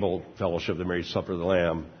table fellowship, the marriage supper of the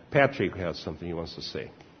Lamb. Patrick has something he wants to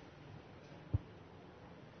say.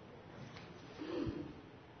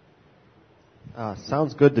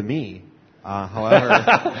 Sounds good to me. However,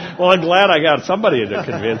 well, I'm glad I got somebody to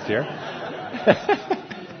convince here.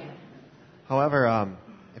 However,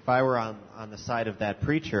 if I were on the side of that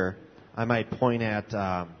preacher, I might point at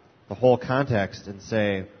the whole context and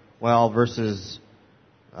say, well, verses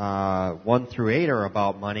 1 through 8 are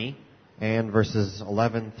about money, and verses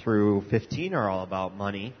 11 through 15 are all about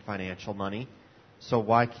money, financial money. So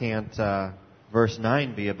why can't verse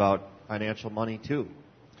 9 be about financial money too?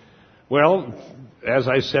 Well, as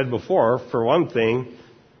I said before, for one thing,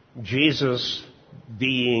 Jesus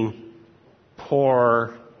being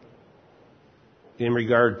poor in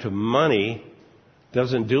regard to money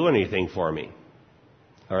doesn't do anything for me.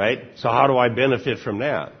 All right? So how do I benefit from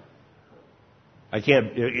that? I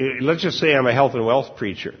can't, let's just say I'm a health and wealth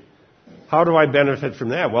preacher. How do I benefit from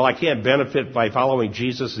that? Well, I can't benefit by following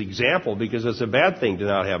Jesus' example because it's a bad thing to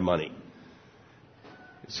not have money.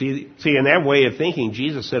 See, in that way of thinking,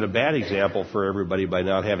 Jesus set a bad example for everybody by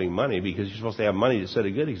not having money because you're supposed to have money to set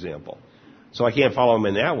a good example. So I can't follow him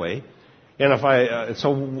in that way. And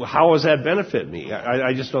so how does that benefit me?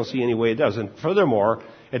 I just don't see any way it does. And furthermore,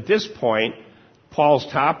 at this point, Paul's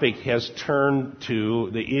topic has turned to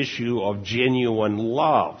the issue of genuine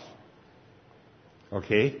love.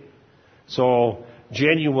 Okay? So,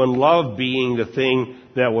 genuine love being the thing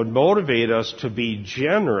that would motivate us to be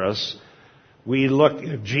generous, we look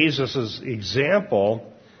at Jesus'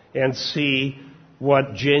 example and see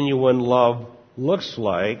what genuine love looks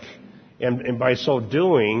like. And by so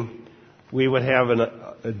doing, we would have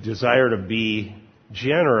a desire to be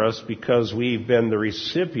generous because we've been the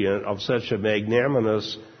recipient of such a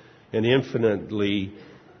magnanimous and infinitely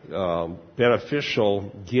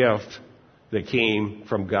beneficial gift that came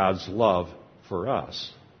from God's love for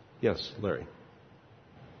us. Yes, Larry.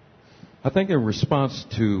 I think in response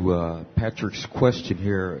to Patrick's question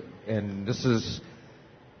here, and this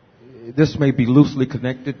may be loosely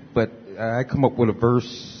connected, but I come up with a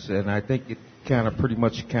verse, and I think it pretty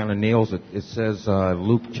much nails it. It says,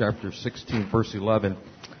 Luke chapter 16, verse 11,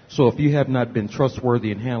 "So if you have not been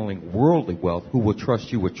trustworthy in handling worldly wealth, who will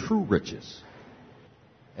trust you with true riches?"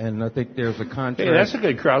 And I think there's a contrast. Hey, that's a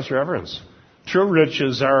good cross-reference. True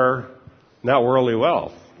riches are not worldly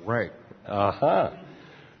wealth. Right. Uh-huh.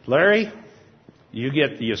 Larry, you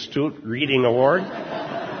get the Astute Reading Award.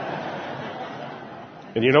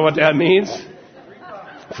 And you know what that means?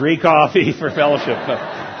 Free coffee for fellowship.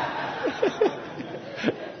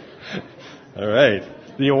 All right.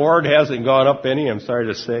 The award hasn't gone up any, I'm sorry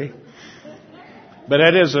to say. But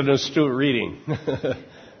that is an astute reading.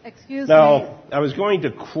 Excuse now, me. I was going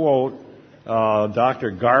to quote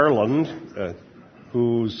Dr. Garland,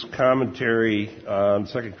 whose commentary on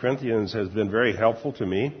 2 Corinthians has been very helpful to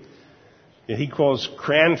me. And he quotes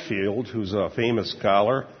Cranfield, who's a famous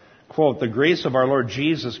scholar, quote, "The grace of our Lord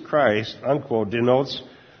Jesus Christ," unquote, denotes,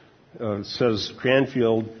 says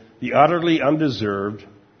Cranfield, "the utterly undeserved,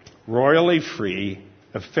 royally free,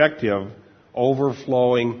 effective,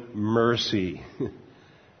 overflowing mercy."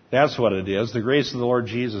 That's what it is. The grace of the Lord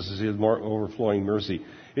Jesus is His more overflowing mercy.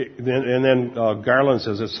 And then Garland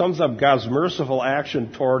says, it sums up God's merciful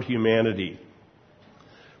action toward humanity.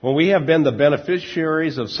 When we have been the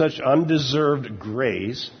beneficiaries of such undeserved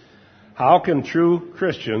grace, how can true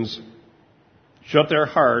Christians shut their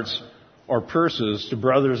hearts or purses to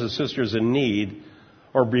brothers and sisters in need,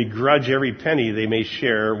 or begrudge every penny they may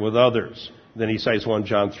share with others? Then he cites 1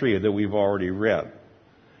 John 3 that we've already read.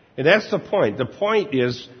 And that's the point. The point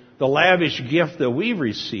is the lavish gift that we've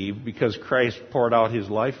received because Christ poured out His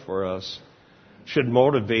life for us should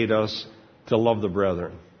motivate us to love the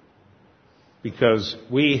brethren. Because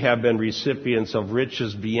we have been recipients of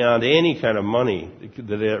riches beyond any kind of money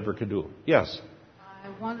that it ever could do. Yes? I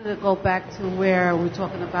wanted to go back to where we're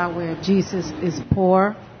talking about where Jesus is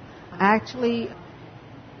poor. Actually,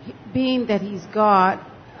 being that He's God,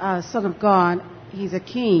 Son of God, He's a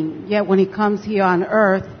king. Yet when He comes here on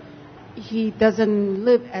earth, He doesn't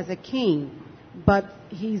live as a king. But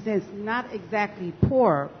He's not exactly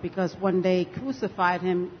poor, because when they crucified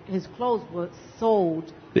Him, His clothes were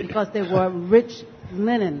sold because they were rich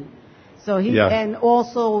linen. So and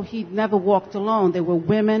also He never walked alone. There were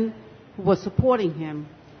women who were supporting Him,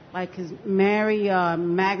 like His Mary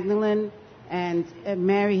Magdalene and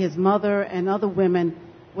Mary, His mother, and other women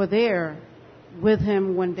were there with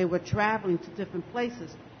Him when they were traveling to different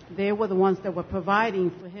places. They were the ones that were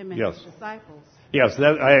providing for Him and His disciples. Yes,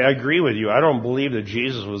 I agree with you. I don't believe that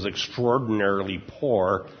Jesus was extraordinarily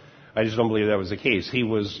poor. I just don't believe that was the case. He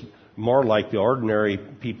was more like the ordinary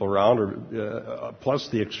people around, plus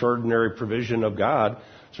the extraordinary provision of God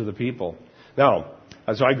to the people. Now,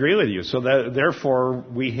 so I agree with you. So that, therefore,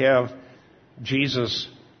 we have Jesus'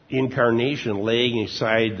 incarnation laying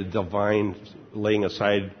aside divine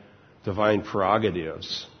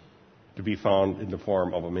prerogatives to be found in the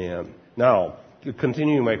form of a man. Now,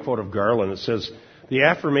 continuing my quote of Garland, it says, the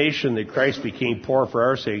affirmation that Christ became poor for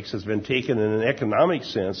our sakes has been taken in an economic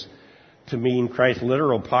sense to mean Christ's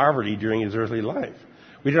literal poverty during his earthly life.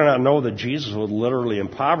 We do not know that Jesus was literally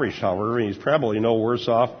impoverished, however, and he's probably no worse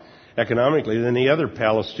off economically than the other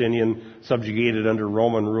Palestinian subjugated under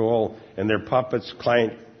Roman rule and their puppets,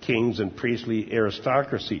 client kings, and priestly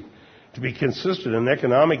aristocracy. To be consistent, an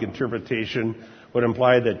economic interpretation would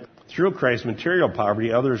imply that through Christ's material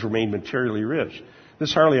poverty, others remained materially rich.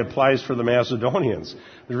 This hardly applies for the Macedonians.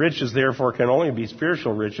 The riches, therefore, can only be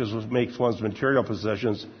spiritual riches, which makes one's material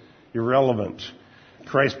possessions irrelevant.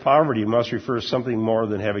 Christ's poverty must refer to something more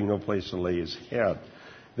than having no place to lay his head.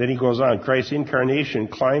 Then he goes on, Christ's incarnation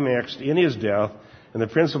climaxed in his death, and the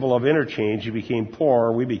principle of interchange, he became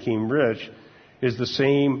poor, we became rich, is the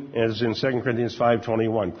same as in 2 Corinthians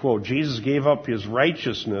 5:21. Quote, Jesus gave up his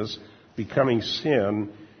righteousness, becoming sin,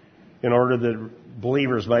 in order that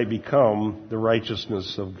believers might become the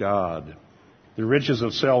righteousness of God. The riches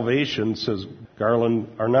of salvation, says Garland,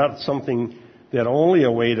 are not something that only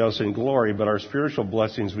await us in glory, but are spiritual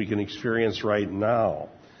blessings we can experience right now.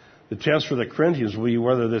 The test for the Corinthians will be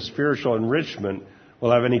whether this spiritual enrichment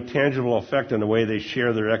will have any tangible effect on the way they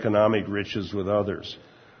share their economic riches with others.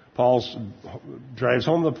 Paul drives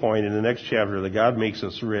home the point in the next chapter that God makes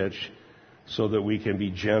us rich so that we can be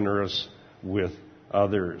generous with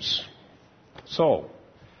others. So,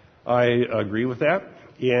 I agree with that.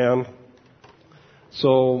 And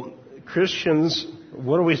so, Christians,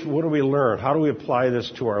 what do we learn? How do we apply this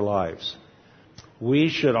to our lives? We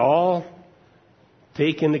should all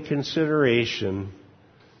take into consideration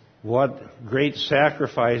what great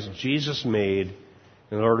sacrifice Jesus made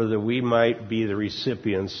in order that we might be the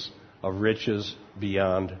recipients of riches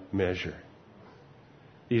beyond measure.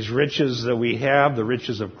 These riches that we have, the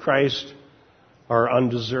riches of Christ, are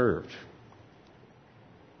undeserved.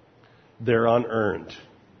 They're unearned.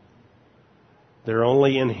 They're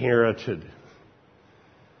only inherited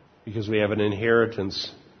because we have an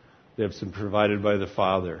inheritance that's been provided by the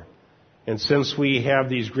Father. And since we have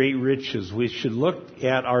these great riches, we should look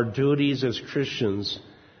at our duties as Christians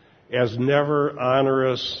as never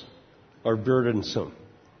onerous or burdensome.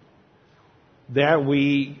 That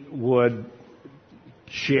we would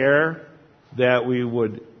share, that we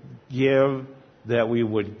would give, that we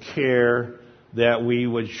would care, that we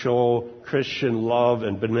would show Christian love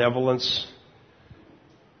and benevolence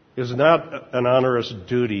is not an onerous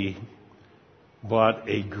duty, but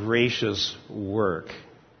a gracious work.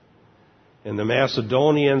 And the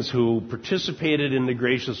Macedonians who participated in the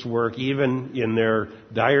gracious work, even in their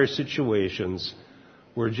dire situations,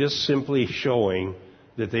 were just simply showing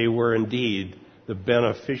that they were indeed the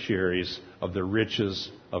beneficiaries of the riches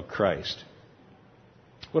of Christ.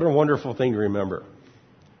 What a wonderful thing to remember.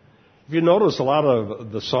 If you notice a lot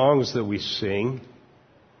of the songs that we sing,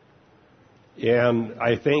 and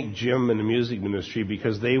I thank Jim and the music ministry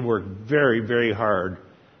because they work very, very hard,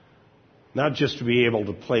 not just to be able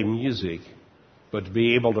to play music, but to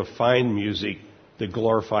be able to find music that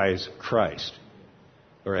glorifies Christ.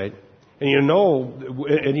 All right? And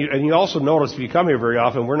you also notice if you come here very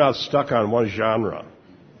often, we're not stuck on one genre.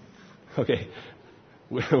 Okay?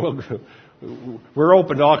 We're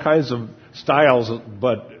open to all kinds of styles,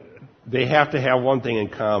 but they have to have one thing in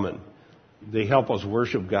common. They help us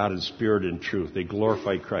worship God in spirit and truth. They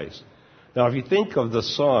glorify Christ. Now, if you think of the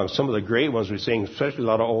songs, some of the great ones we sing, especially a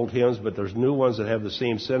lot of old hymns, but there's new ones that have the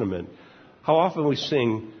same sentiment. How often we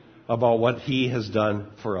sing about what He has done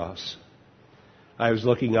for us. I was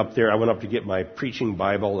looking up there. I went up to get my preaching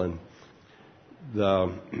Bible, and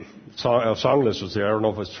the song list was there. I don't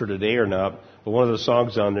know if it's for today or not, but one of the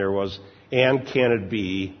songs on there was, "And can it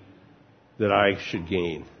be that I should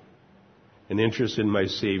gain an interest in my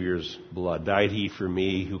Savior's blood? Died He for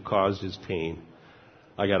me who caused His pain."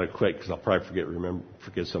 I got to quit because I'll probably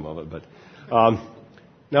forget some of it. But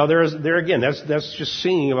now there again, that's just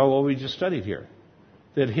singing about what we just studied here.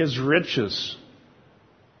 That His riches,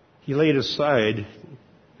 He laid aside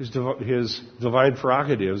His divine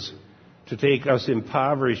prerogatives to take us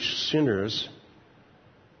impoverished sinners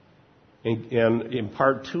and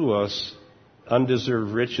impart to us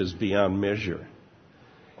undeserved riches beyond measure.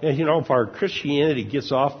 And if our Christianity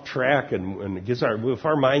gets off track and if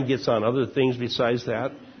our mind gets on other things besides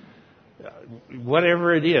that,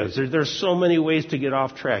 whatever it is, there's so many ways to get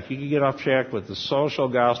off track. You can get off track with the social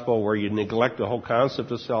gospel where you neglect the whole concept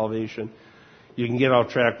of salvation. You can get off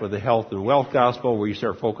track with the health and wealth gospel where you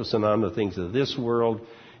start focusing on the things of this world.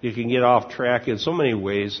 You can get off track in so many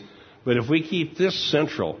ways. But if we keep this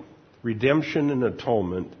central, redemption and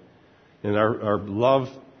atonement, and our love,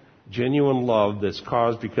 genuine love that's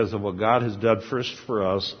caused because of what God has done first for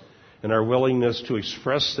us, and our willingness to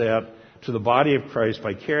express that to the body of Christ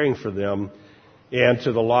by caring for them, and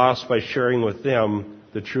to the lost by sharing with them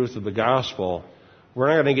the truth of the gospel, we're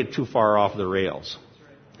not going to get too far off the rails.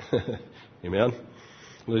 Amen?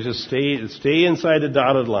 Let's just stay inside the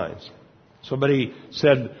dotted lines. Somebody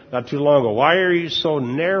said not too long ago, "Why are you so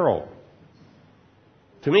narrow?"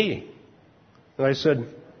 To me. And I said,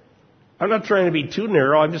 "I'm not trying to be too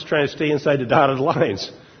narrow. I'm just trying to stay inside the dotted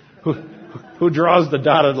lines." Who draws the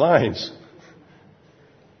dotted lines?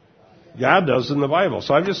 God does in the Bible.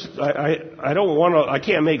 So I don't want to, I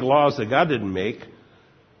can't make laws that God didn't make,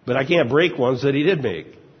 but I can't break ones that He did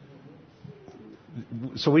make.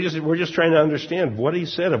 So we're just trying to understand what He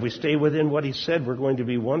said. If we stay within what He said, we're going to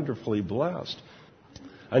be wonderfully blessed.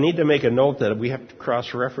 I need to make a note that we have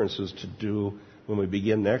cross references to do when we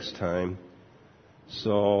begin next time.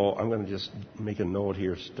 So I'm going to just make a note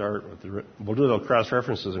here. We'll do the cross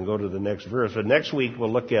references and go to the next verse. But next week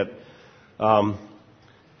we'll look at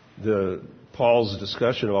Paul's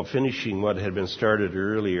discussion about finishing what had been started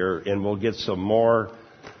earlier, and we'll get some more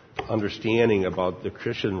understanding about the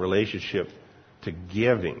Christian relationship to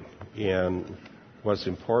giving and what's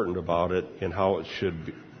important about it and how it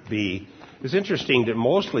should be. It's interesting that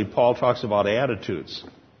mostly Paul talks about attitudes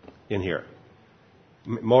in here.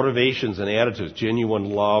 Motivations and attitudes, genuine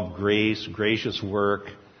love, grace, gracious work,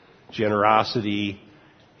 generosity.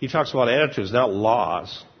 He talks about attitudes, not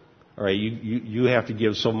laws. All right, you have to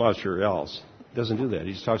give so much or else. He doesn't do that.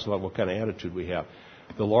 He just talks about what kind of attitude we have.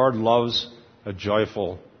 The Lord loves a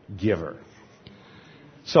joyful giver.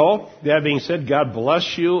 So, that being said, God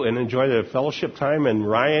bless you and enjoy the fellowship time. And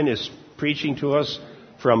Ryan is preaching to us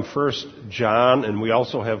from 1 John, and we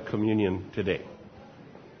also have communion today.